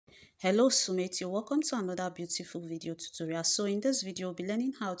Hello Sumate, you're welcome to another beautiful video tutorial. So in this video, we'll be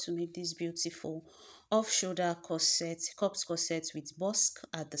learning how to make this beautiful off-shoulder corset, cups corset with busk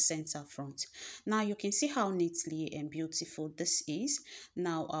at the center front. Now you can see how neatly and beautiful this is.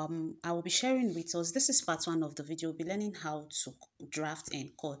 Now I will be sharing with us, this is part one of the video. We'll be learning how to draft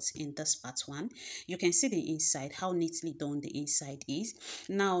and cut in this part one. You can see the inside, how neatly done the inside is.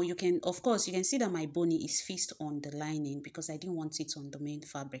 Now you can, of course, you can see that my bony is fixed on the lining because I didn't want it on the main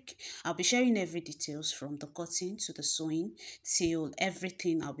fabric. I'll be sharing every details from the cutting to the sewing till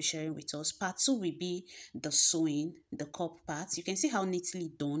everything I'll be sharing with us. Part 2 will be the sewing, the cup part. You can see how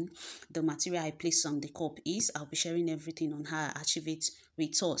neatly done the material I placed on the cup is. I'll be sharing everything on how I achieve it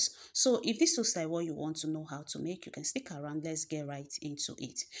with us. So if this looks like what you want to know how to make, you can stick around. Let's get right into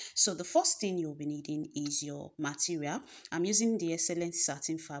it. So the first thing you'll be needing is your material. I'm using the excellent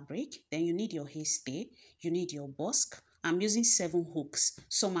satin fabric. Then you need your hairstay, you need your busk. I'm using 7 hooks,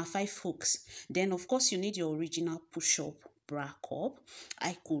 some are 5 hooks. Then of course you need your original push-up bra cup.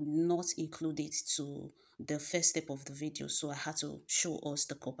 I could not include it to the first step of the video, so I had to show us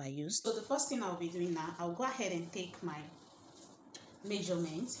the cup I used. So the first thing I'll be doing now, I'll go ahead and take my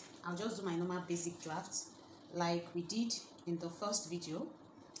measurement. I'll just do my normal basic draft like we did in the first video.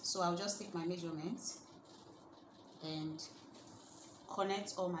 So I'll just take my measurement and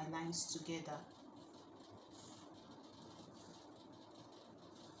connect all my lines together.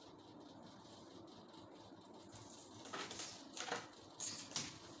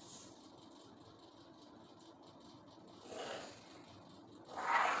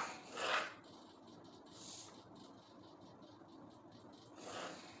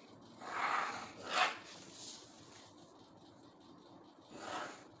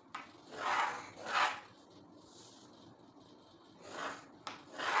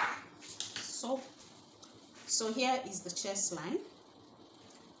 So here is the chest line,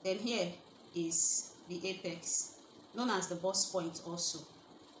 then here is the apex, known as the bust point also.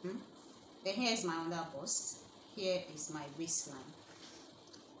 Then here is my under bust, here is my waistline.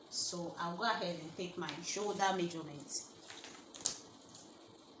 So I'll go ahead and take my shoulder measurement.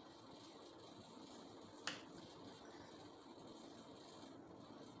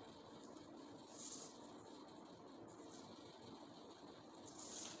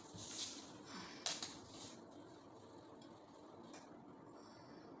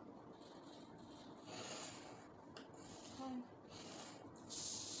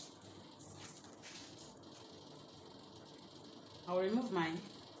 I'll remove my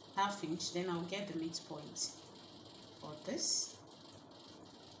 ½ inch, then I'll get the midpoint for this.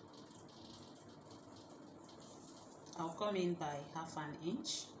 I'll come in by ½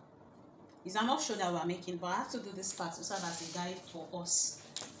 inch. It's an off shoulder we're making, but I have to do this part to serve as a guide for us.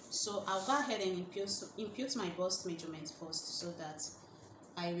 So I'll go ahead and impute my bust measurement first so that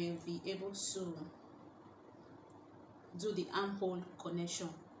I will be able to do the armhole connection.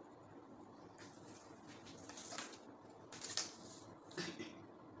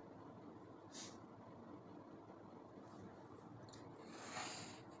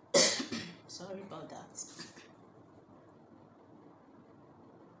 Sorry about that.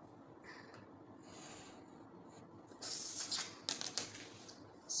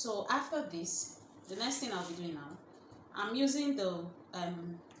 So after this, the next thing I'll be doing now, I'm using the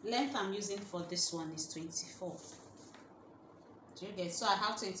length I'm using for this one is 24. Do you get? So I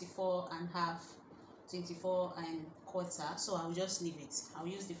have 24 and half, 24 and quarter. So I'll just leave it. I'll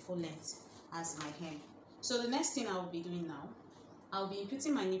use the full length as my hem. So the next thing I'll be doing now, I'll be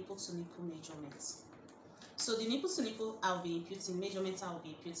imputing my nipple to nipple measurements. So the nipple to nipple I'll be imputing, measurement I'll be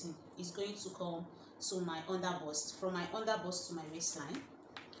imputing is going to come to my under bust, from my under bust to my waistline.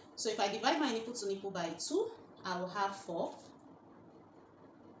 So if I divide my nipple to nipple by 2, I will have 4,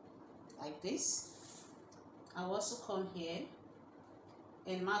 like this. I'll also come here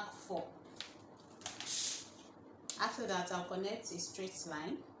and mark 4. After that, I'll connect a straight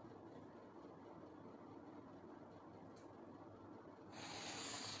line.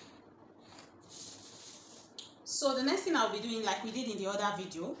 So the next thing I'll be doing, like we did in the other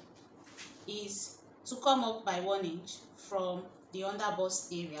video, is to come up by 1 inch from the under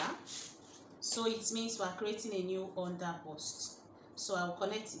bust area. So it means we're creating a new under bust. So I'll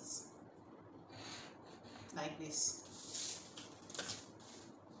connect it like this.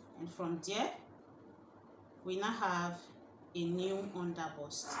 And from there, we now have a new under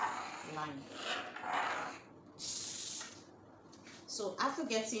bust line. So after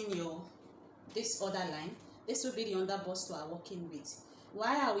getting this other line, this will be the under bust we are working with.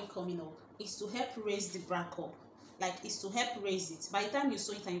 Why are we coming up? It's to help raise the bra up. Like, it's to help raise it. By the time you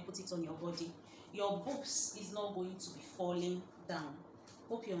sew it and you put it on your body, your boobs is not going to be falling down.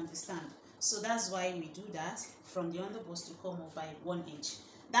 Hope you understand. So that's why we do that. From the underbust to come up by 1 inch.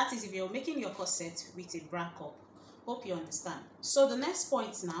 That is if you're making your corset with a bra cup. Hope you understand. So the next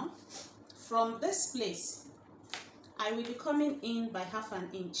point now, from this place, I will be coming in by half an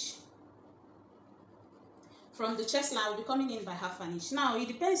inch. From the chest line, I will be coming in by half an inch. Now it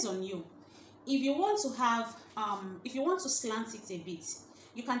depends on you. If you want to have, if you want to slant it a bit,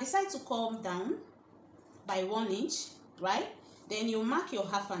 you can decide to come down by 1 inch, right? Then you mark your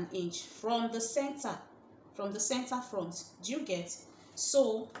half an inch from the center front. Do you get?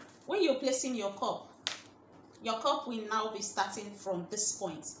 So when you're placing your cup will now be starting from this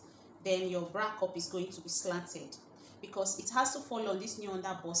point. Then your bra cup is going to be slanted because it has to fall on this new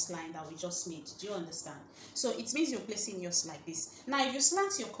under bust line that we just made. Do you understand? So it means you're placing yours like this. Now if you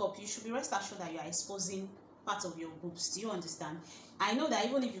slant your cup, you should be rest assured that you are exposing part of your boobs. Do you understand? I know that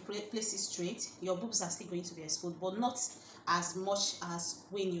even if you place it straight, your boobs are still going to be exposed, but not as much as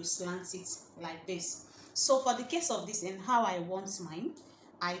when you slant it like this. So for the case of this and how I want mine,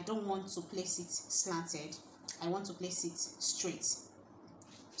 I don't want to place it slanted. I want to place it straight.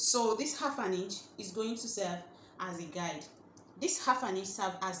 So this half an inch is going to serve as a guide. This half an inch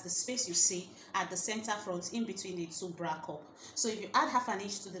serves as the space you see at the center front in between the two bra cup. So if you add half an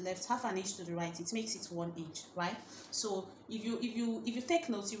inch to the left, half an inch to the right, it makes it 1 inch, right? So if you take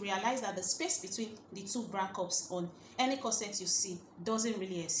note, you realize that the space between the two bra cups on any corset you see doesn't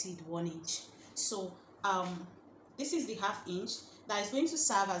really exceed 1 inch. So this is the half inch that is going to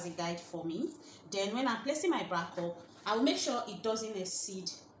serve as a guide for me. Then when I'm placing my bra cup, I will make sure it doesn't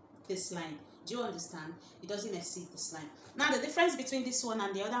exceed this line. Do you understand? It doesn't exceed this line. Now the difference between this one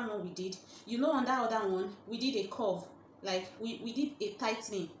and the other one we did, you know, on that other one we did a curve, like we did a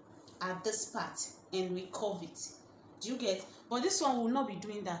tightening at this part and we curve it. Do you get? But this one will not be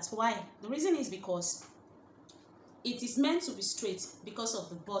doing that. Why? The reason is because it is meant to be straight because of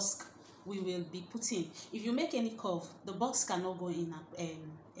the busk we will be putting. If you make any curve, the busk cannot go in.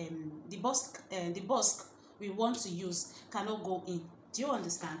 The busk we want to use cannot go in. Do you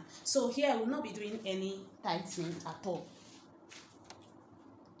understand? So here I will not be doing any tightening at all.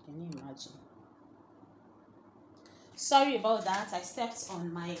 Can you imagine? Sorry about that. I stepped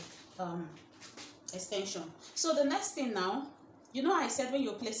on my extension. So the next thing now, you know I said when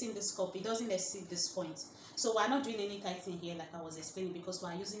you're placing this cup, it doesn't exceed this point. So we're not doing any tightening here like I was explaining because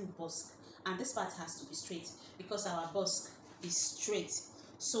we're using busk. And this part has to be straight because our busk is straight.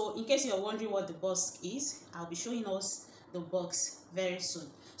 So in case you're wondering what the busk is, I'll be showing us the busk very soon.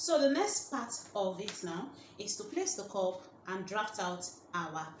 So the next part of it now is to place the cup and draft out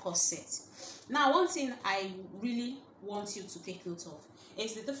our corset. Now one thing I really want you to take note of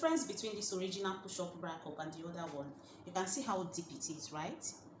is the difference between this original push-up bra cup and the other one. You can see how deep it is, right?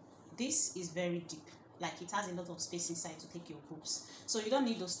 This is very deep, like it has a lot of space inside to take your boobs. So you don't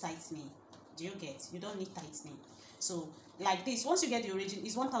need those tightening. Do you get? You don't need tightening. So like this, once you get the original,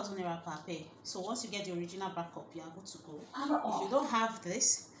 it's 1,000 naira per pair. So once you get the original back up, you are good to go. If you don't have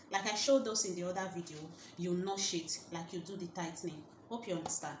this, like I showed us in the other video, you notch it like you do the tightening. Hope you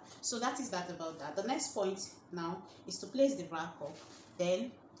understand. So that is that about that. The next point now is to place the bra up.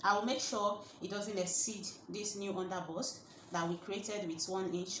 Then I will make sure it doesn't exceed this new underbust that we created with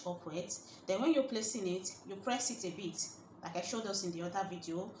 1 inch upwards. Then when you're placing it, you press it a bit. Like I showed us in the other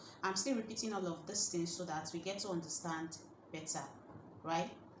video, I'm still repeating all of these things so that we get to understand better, right?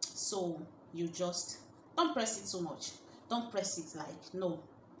 So you just don't press it so much. Don't press it like, no.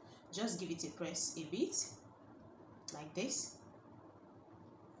 Just give it a press a bit, like this.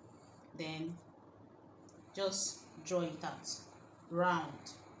 Then just draw it out,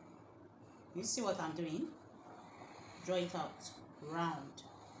 round. You see what I'm doing? Draw it out, round,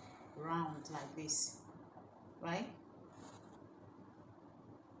 round like this, right?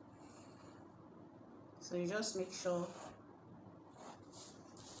 So you just make sure.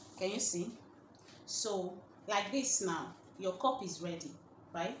 Can you see? So like this now, your cup is ready,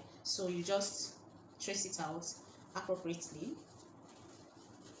 right? So you just trace it out appropriately.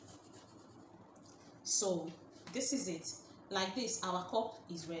 So this is it. Like this, our cup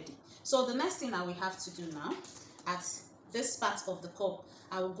is ready. So the next thing that we have to do now, at this part of the cup,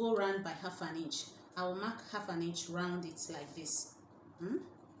 I will go round by half an inch. I will mark half an inch round it like this.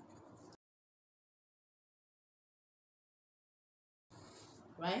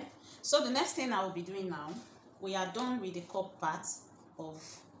 Right? So the next thing I will be doing now, we are done with the cup part of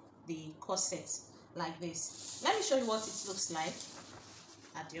the corset like this. Let me show you what it looks like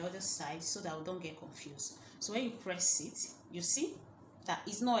at the other side so that we don't get confused. So when you press it, you see that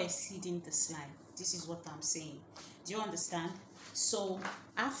it's not exceeding this line. This is what I'm saying. Do you understand? So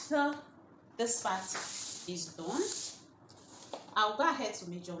after this part is done, I'll go ahead to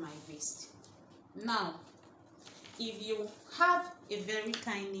measure my waist. Now, if you have a very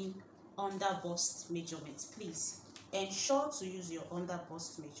tiny under bust measurement, please ensure to use your under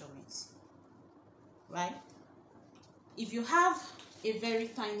bust measurement, right? If you have a very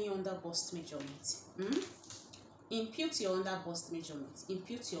tiny under bust measurement, impute your under bust measurement,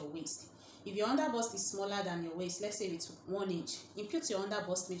 impute your waist. If your under bust is smaller than your waist, let's say it's 1 inch, impute your under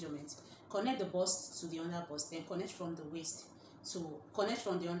bust measurement, connect the bust to the under bust, then connect from the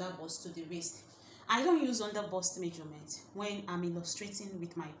under bust to the waist. I don't use under bust measurement when I'm illustrating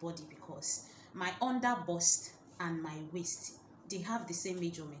with my body because my under bust and my waist, they have the same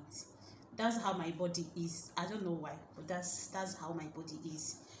measurement. That's how my body is. I don't know why, but that's how my body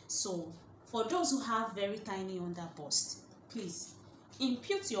is. So for those who have very tiny under bust, please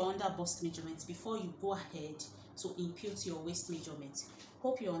impute your under bust measurement before you go ahead to impute your waist measurement.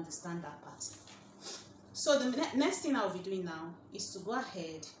 Hope you understand that part. So the next thing I'll be doing now is to go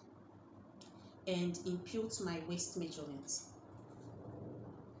ahead and impute my waist measurement.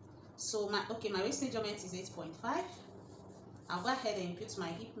 So my waist measurement is 8.5. I'll go ahead and impute my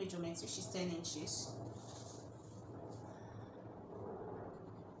hip measurement, which is 10 inches.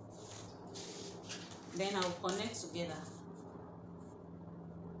 Then I'll connect together.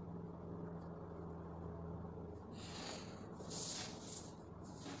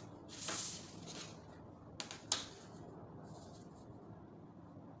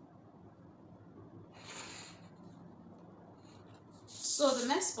 So the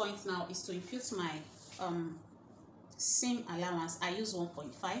next point now is to impute my seam allowance. I use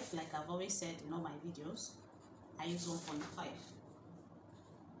 1.5, like I've always said in all my videos. I use 1.5.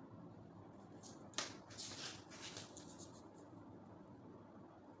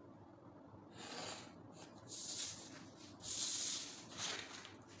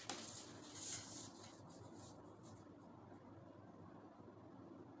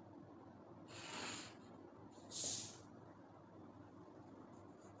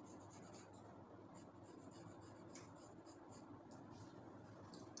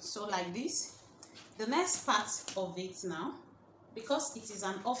 So like this. The next part of it now, because it is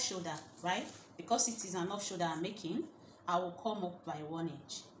an off shoulder, right? Because it is an off shoulder I'm making, I will come up by 1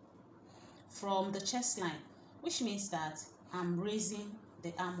 inch from the chest line, which means that I'm raising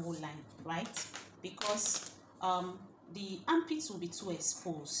the armhole line, right? Because the armpit will be too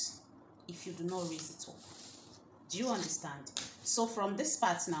exposed if you do not raise it up. Do you understand? So from this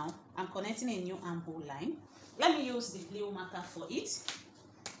part now, I'm connecting a new armhole line. Let me use the blue marker for it,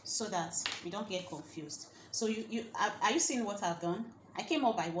 so that we don't get confused. So are you seeing what I've done? I came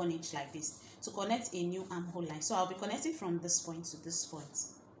up by 1 inch like this to connect a new armhole line. So I'll be connecting from this point to this point.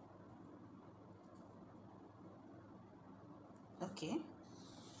 Okay.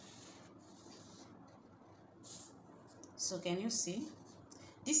 So can you see?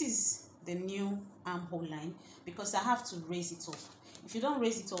 This is the new armhole line because I have to raise it up. If you don't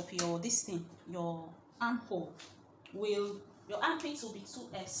raise it up, your armhole your armpit will be too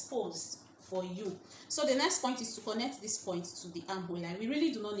exposed for you. So the next point is to connect this point to the armhole line. We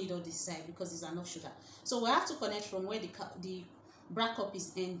really do not need all this side because it's an off shoulder. So we have to connect from where the bra cup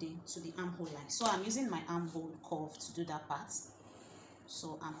is ending to the armhole line. So I'm using my armhole curve to do that part.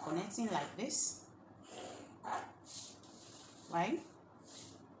 So I'm connecting like this, right?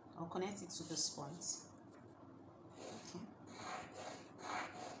 I'll connect it to this point. Okay.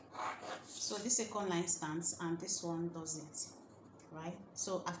 So this second line stands and this one doesn't, right?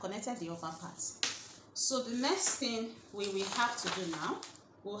 So I've connected the upper part. So the next thing we will have to do now,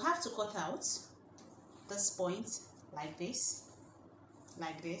 we'll have to cut out this point like this,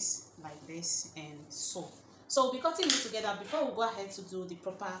 like this, like this, and so. So we'll be cutting it together before we go ahead to do the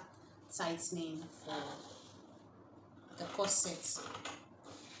proper tightening for the corset.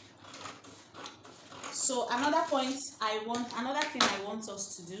 So another thing I want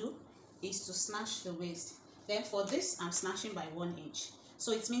us to do is to snatch the waist. Then for this, I'm snatching by 1 inch.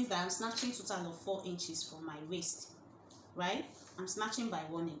 So it means that I'm snatching total of 4 inches from my waist, right? I'm snatching by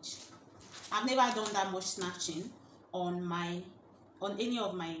 1 inch. I've never done that much snatching on any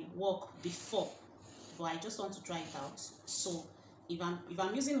of my work before, but I just want to try it out. So if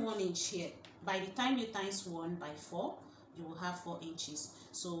I'm using 1 inch here, by the time you times 1 by 4, you will have 4 inches.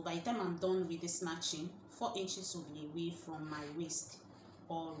 So by the time I'm done with the snatching, 4 inches will be away from my waist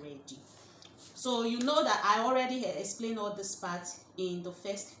already. So you know that I already explained all this part in the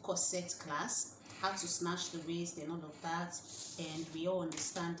first corset class, how to snatch the waist and all of that, and we all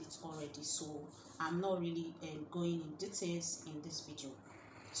understand it already. So I'm not really going in details in this video.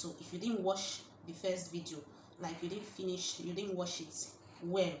 So if you didn't watch the first video, like you didn't watch it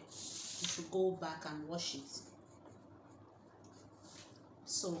well, you should go back and watch it.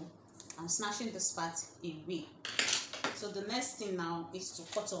 So I'm snatching this part away. So the next thing now is to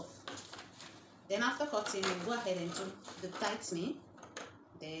cut off. Then after cutting, we'll go ahead and do the tightening.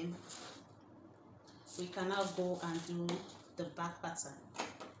 Then we can now go and do the back pattern.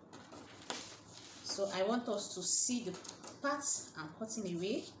 So I want us to see the parts I'm cutting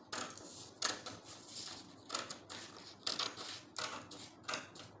away.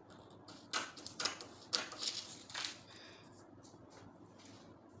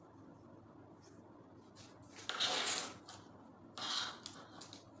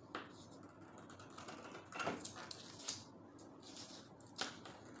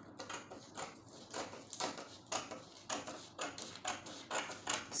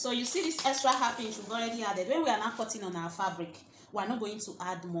 So you see this extra ½ inch we've already added. When we are now cutting on our fabric, we are not going to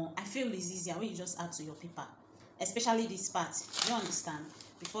add more. I feel it's easier when you just add to your paper, especially this part. You understand?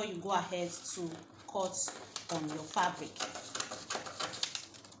 Before you go ahead to cut on your fabric.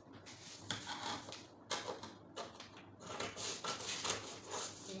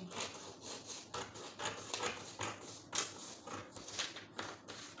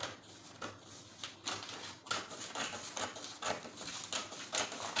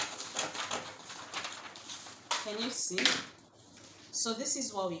 Can you see? So this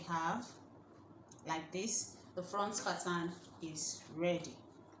is what we have, like this. The front pattern is ready,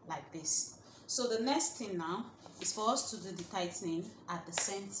 like this. So the next thing now is for us to do the tightening at the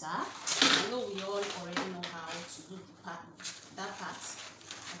center. I know we all already know how to do the part, that part,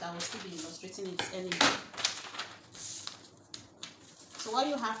 but I will still be illustrating it anyway. So what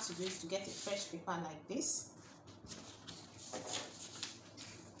you have to do is to get a fresh paper like this.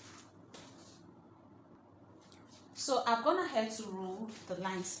 So I've gone ahead to rule the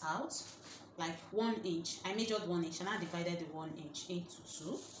lines out like 1 inch. I measured 1 inch and I divided the 1 inch into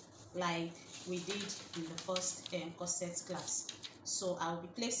 2, like we did in the first corset class. So I'll be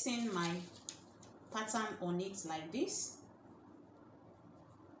placing my pattern on it like this.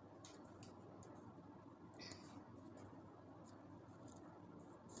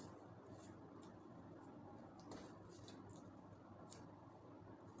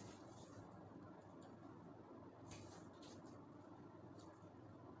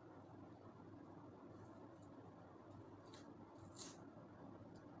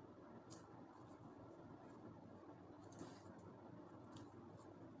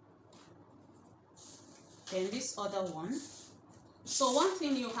 Then this other one. So one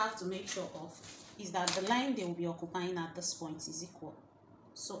thing you have to make sure of is that the line they will be occupying at this point is equal.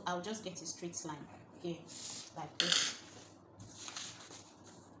 So I'll just get a straight line here like this.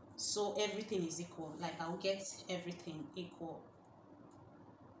 So everything is equal, like I'll get everything equal.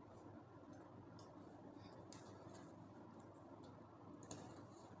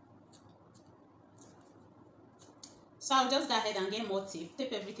 So I'll just go ahead and get more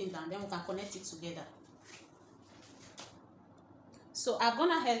tape everything down, then we can connect it together. So I've gone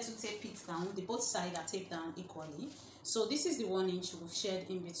ahead to tape it down. The both sides are taped down equally. So this is the 1 inch we've shared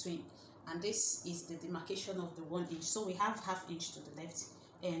in between, and this is the demarcation of the 1 inch. So we have ½ inch to the left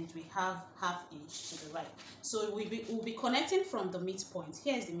and we have ½ inch to the right. So we'll be connecting from the midpoint.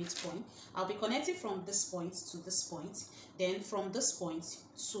 Here is the midpoint. I'll be connecting from this point to this point, then from this point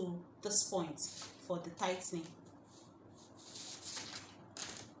to this point for the tightening.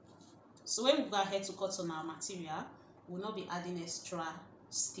 So when we go ahead to cut on our material, we'll not be adding extra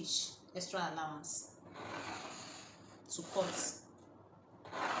stitch, extra allowance to cut.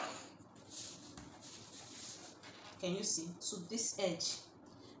 Can you see? To this edge.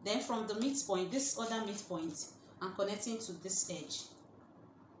 Then from the midpoint, this other midpoint, I'm connecting to this edge.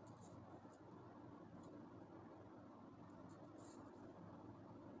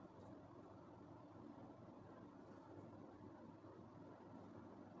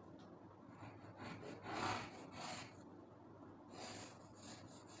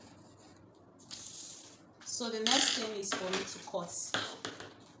 So the next thing is for me to cut.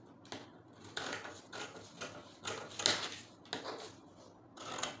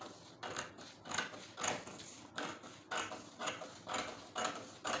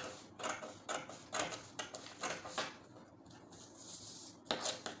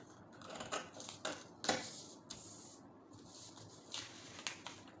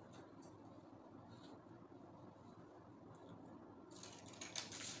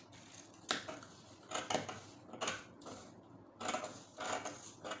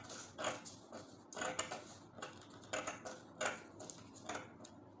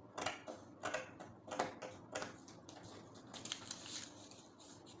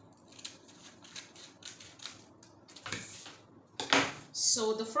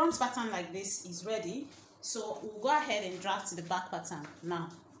 So the front pattern like this is ready. So we'll go ahead and draft the back pattern now.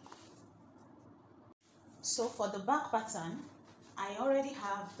 So for the back pattern, I already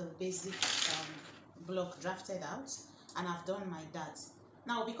have the basic block drafted out, and I've done my dart.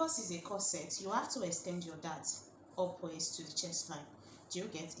 Now because it's a corset, you have to extend your dart upwards to the chest line. Do you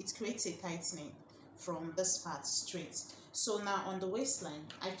get? It creates a tightening from this part straight. So now on the waistline,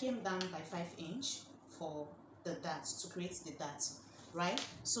 I came down by 5 inches for the dart, to create the dart, right?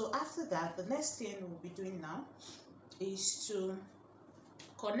 So after that, the next thing we'll be doing now is to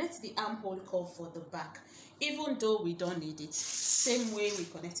connect the armhole curve for the back, even though we don't need it. Same way we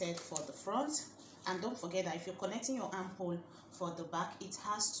connected for the front. And don't forget that if you're connecting your armhole for the back, it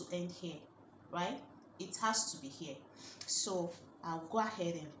has to end here, right? It has to be here. So I'll go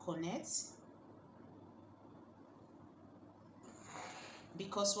ahead and connect,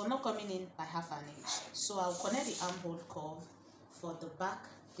 because we're not coming in by half an inch. So I'll connect the armhole curve for the back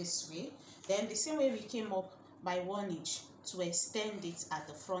this way. Then the same way we came up by 1 inch to extend it at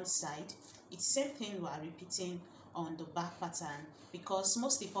the front side, it's same thing we are repeating on the back pattern, because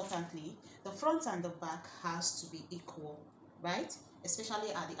most importantly, the front and the back has to be equal, right? Especially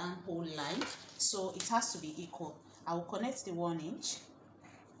at the armhole line, so it has to be equal. I will connect the 1 inch,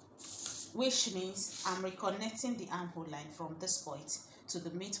 which means I'm reconnecting the armhole line from this point to the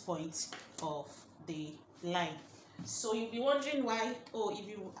midpoint of the line. So you'll be wondering why, oh, if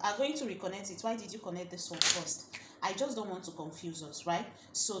you are going to reconnect it, why did you connect this one first? I just don't want to confuse us, right?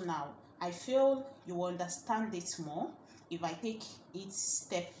 So now I feel you will understand it more if I take it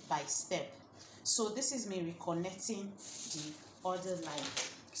step by step. So this is me reconnecting the other line.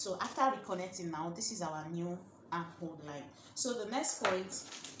 So after reconnecting now, this is our new armhole line. So the next point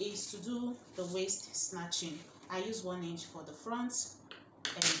is to do the waist snatching. I use 1 inch for the front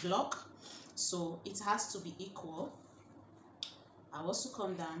block, so it has to be equal. I'll also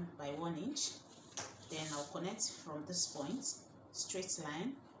come down by 1 inch. Then I'll connect from this point, straight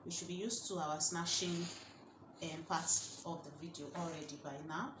line. We should be used to our snatching part of the video already by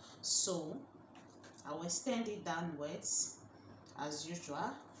now. So I will extend it downwards as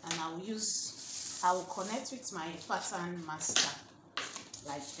usual, and I will connect with my pattern master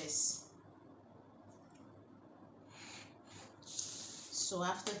like this. So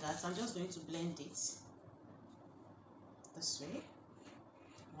after that, I'm just going to blend it this way,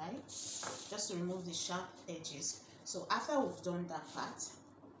 right? Just to remove the sharp edges. So after we've done that part,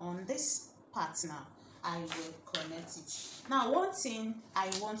 on this part now, I will connect it. Now, one thing I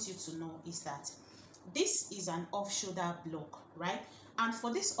want you to know is that this is an off-shoulder block, right? And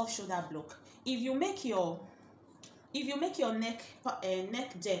for this off-shoulder block, if you make your neck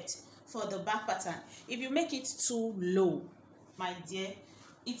depth for the back pattern, if you make it too low, my dear,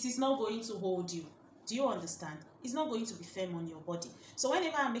 it is not going to hold you. Do you understand? It's not going to be firm on your body. So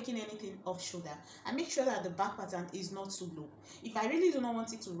whenever I'm making anything off shoulder, I make sure that the back pattern is not too low. If I really do not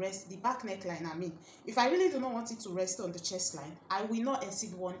want it to rest, the back neckline, if I really do not want it to rest on the chest line, I will not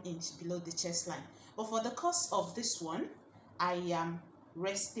exceed 1 inch below the chest line. But for the cost of this one, I am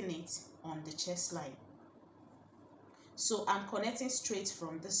resting it on the chest line. So I'm connecting straight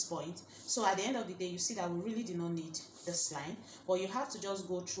from this point. So at the end of the day, you see that we really do not need this line, but you have to just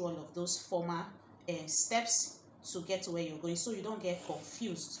go through all of those former steps to get to where you're going, so you don't get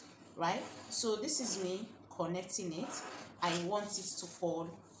confused, right? So this is me connecting it. I want it to fall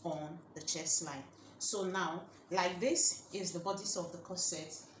on the chest line. So now, like this is the bodice of the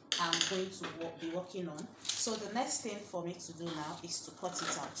corset I'm going to be working on. So the next thing for me to do now is to cut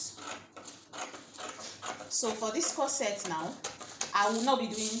it out. So for this corset now, I will not be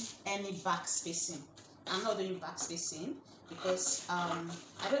doing any back spacing. I'm not doing back spacing because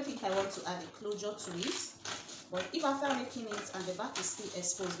I don't think I want to add a closure to it. But if after making it and the back is still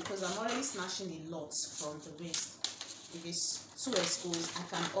exposed, because I'm already snatching a lot from the waist, if it's too exposed,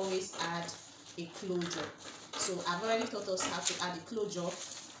 I can always add a closure. So I've already taught us how to add a closure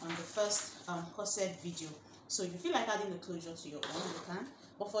on the first corset video. So if you feel like adding a closure to your own, you can.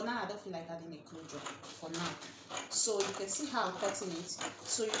 But for now, I don't feel like adding a closure for now. So you can see how I'm cutting it.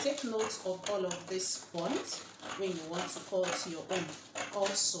 So you take note of all of these points when you want to cut your own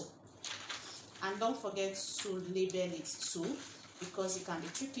also. And don't forget to label it too, because it can be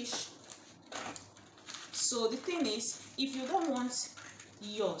trickish. So the thing is, if you don't want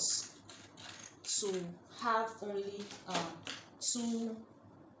yours to have only two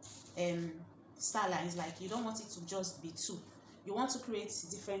star lines, like you don't want it to just be two, you want to create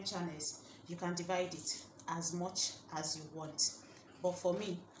different channels, you can divide it as much as you want. But for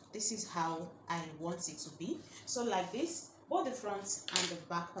me, this is how I want it to be. So like this, both the front and the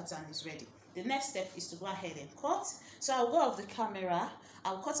back pattern is ready. the next step is to go ahead and cut. So I'll go off the camera,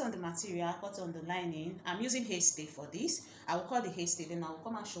 I'll cut on the material, cut on the lining. I'm using haste for this. I will cut the haste, then I will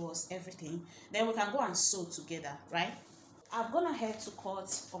come and show us everything. Then we can go and sew together, right? I've gone ahead to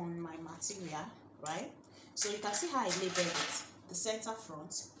cut on my material, right? So you can see how I labeled it, the center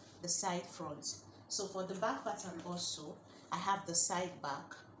front, the side front. So for the back pattern also, I have the side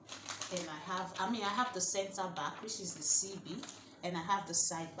back, and I have the center back, which is the CB, and I have the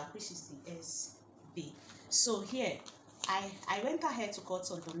side back, which is the SB. So here, I went ahead to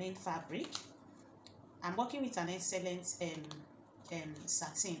cut on the main fabric. I'm working with an excellent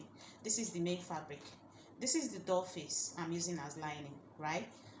satin. This is the main fabric. This is the doll face I'm using as lining, right?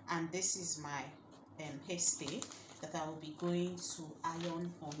 And this is my hairstay that I will be going to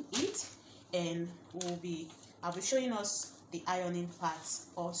iron on it, and I'll be showing us the ironing parts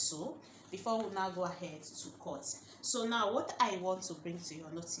also before we now go ahead to cut. So now what I want to bring to your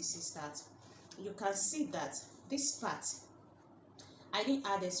notice is that you can see that this part, I didn't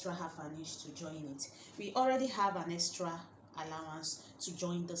add extra half an inch to join it. We already have an extra allowance to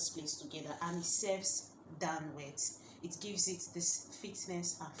join this place together, and it serves downwards. It gives it this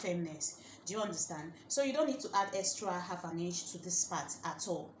fitness and firmness. Do you understand? So you don't need to add extra half an inch to this part at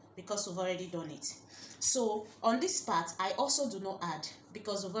all, because we've already done it. So on this part, I also do not add,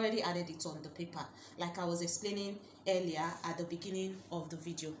 because we've already added it on the paper, like I was explaining earlier at the beginning of the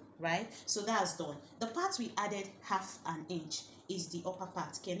video, right? So that's done. The part we added half an inch is the upper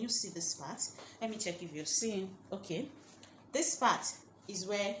part. Can you see this part? Let me check if you're seeing. Okay, this part is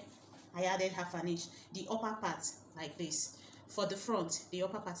where I added half an inch, the upper part like this. For the front, the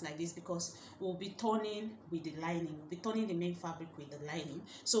upper part like this, because we'll be turning with the lining, we'll be turning the main fabric with the lining,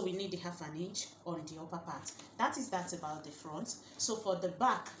 so we need the half an inch on the upper part. That about the front. So for the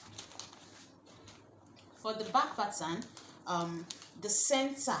back pattern, the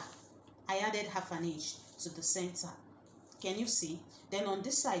center, I added half an inch to the center. Can you see? Then on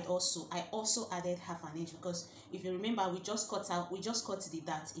this side also, I also added half an inch, because if you remember, we just cut the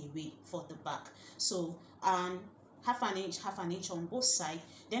dart away for the back. So half an inch on both sides.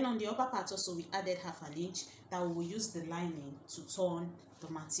 Then on the upper part also, we added half an inch that we will use the lining to turn the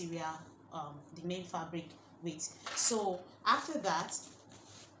material, the main fabric with. So after that,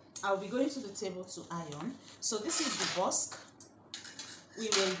 I'll be going to the table to iron. So this is the busk we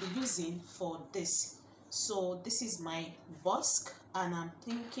will be using for this. So this is my busk, and I'm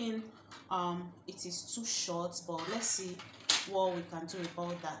thinking it is too short, but let's see what we can do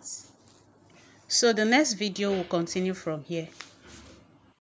about that. So the next video will continue from here.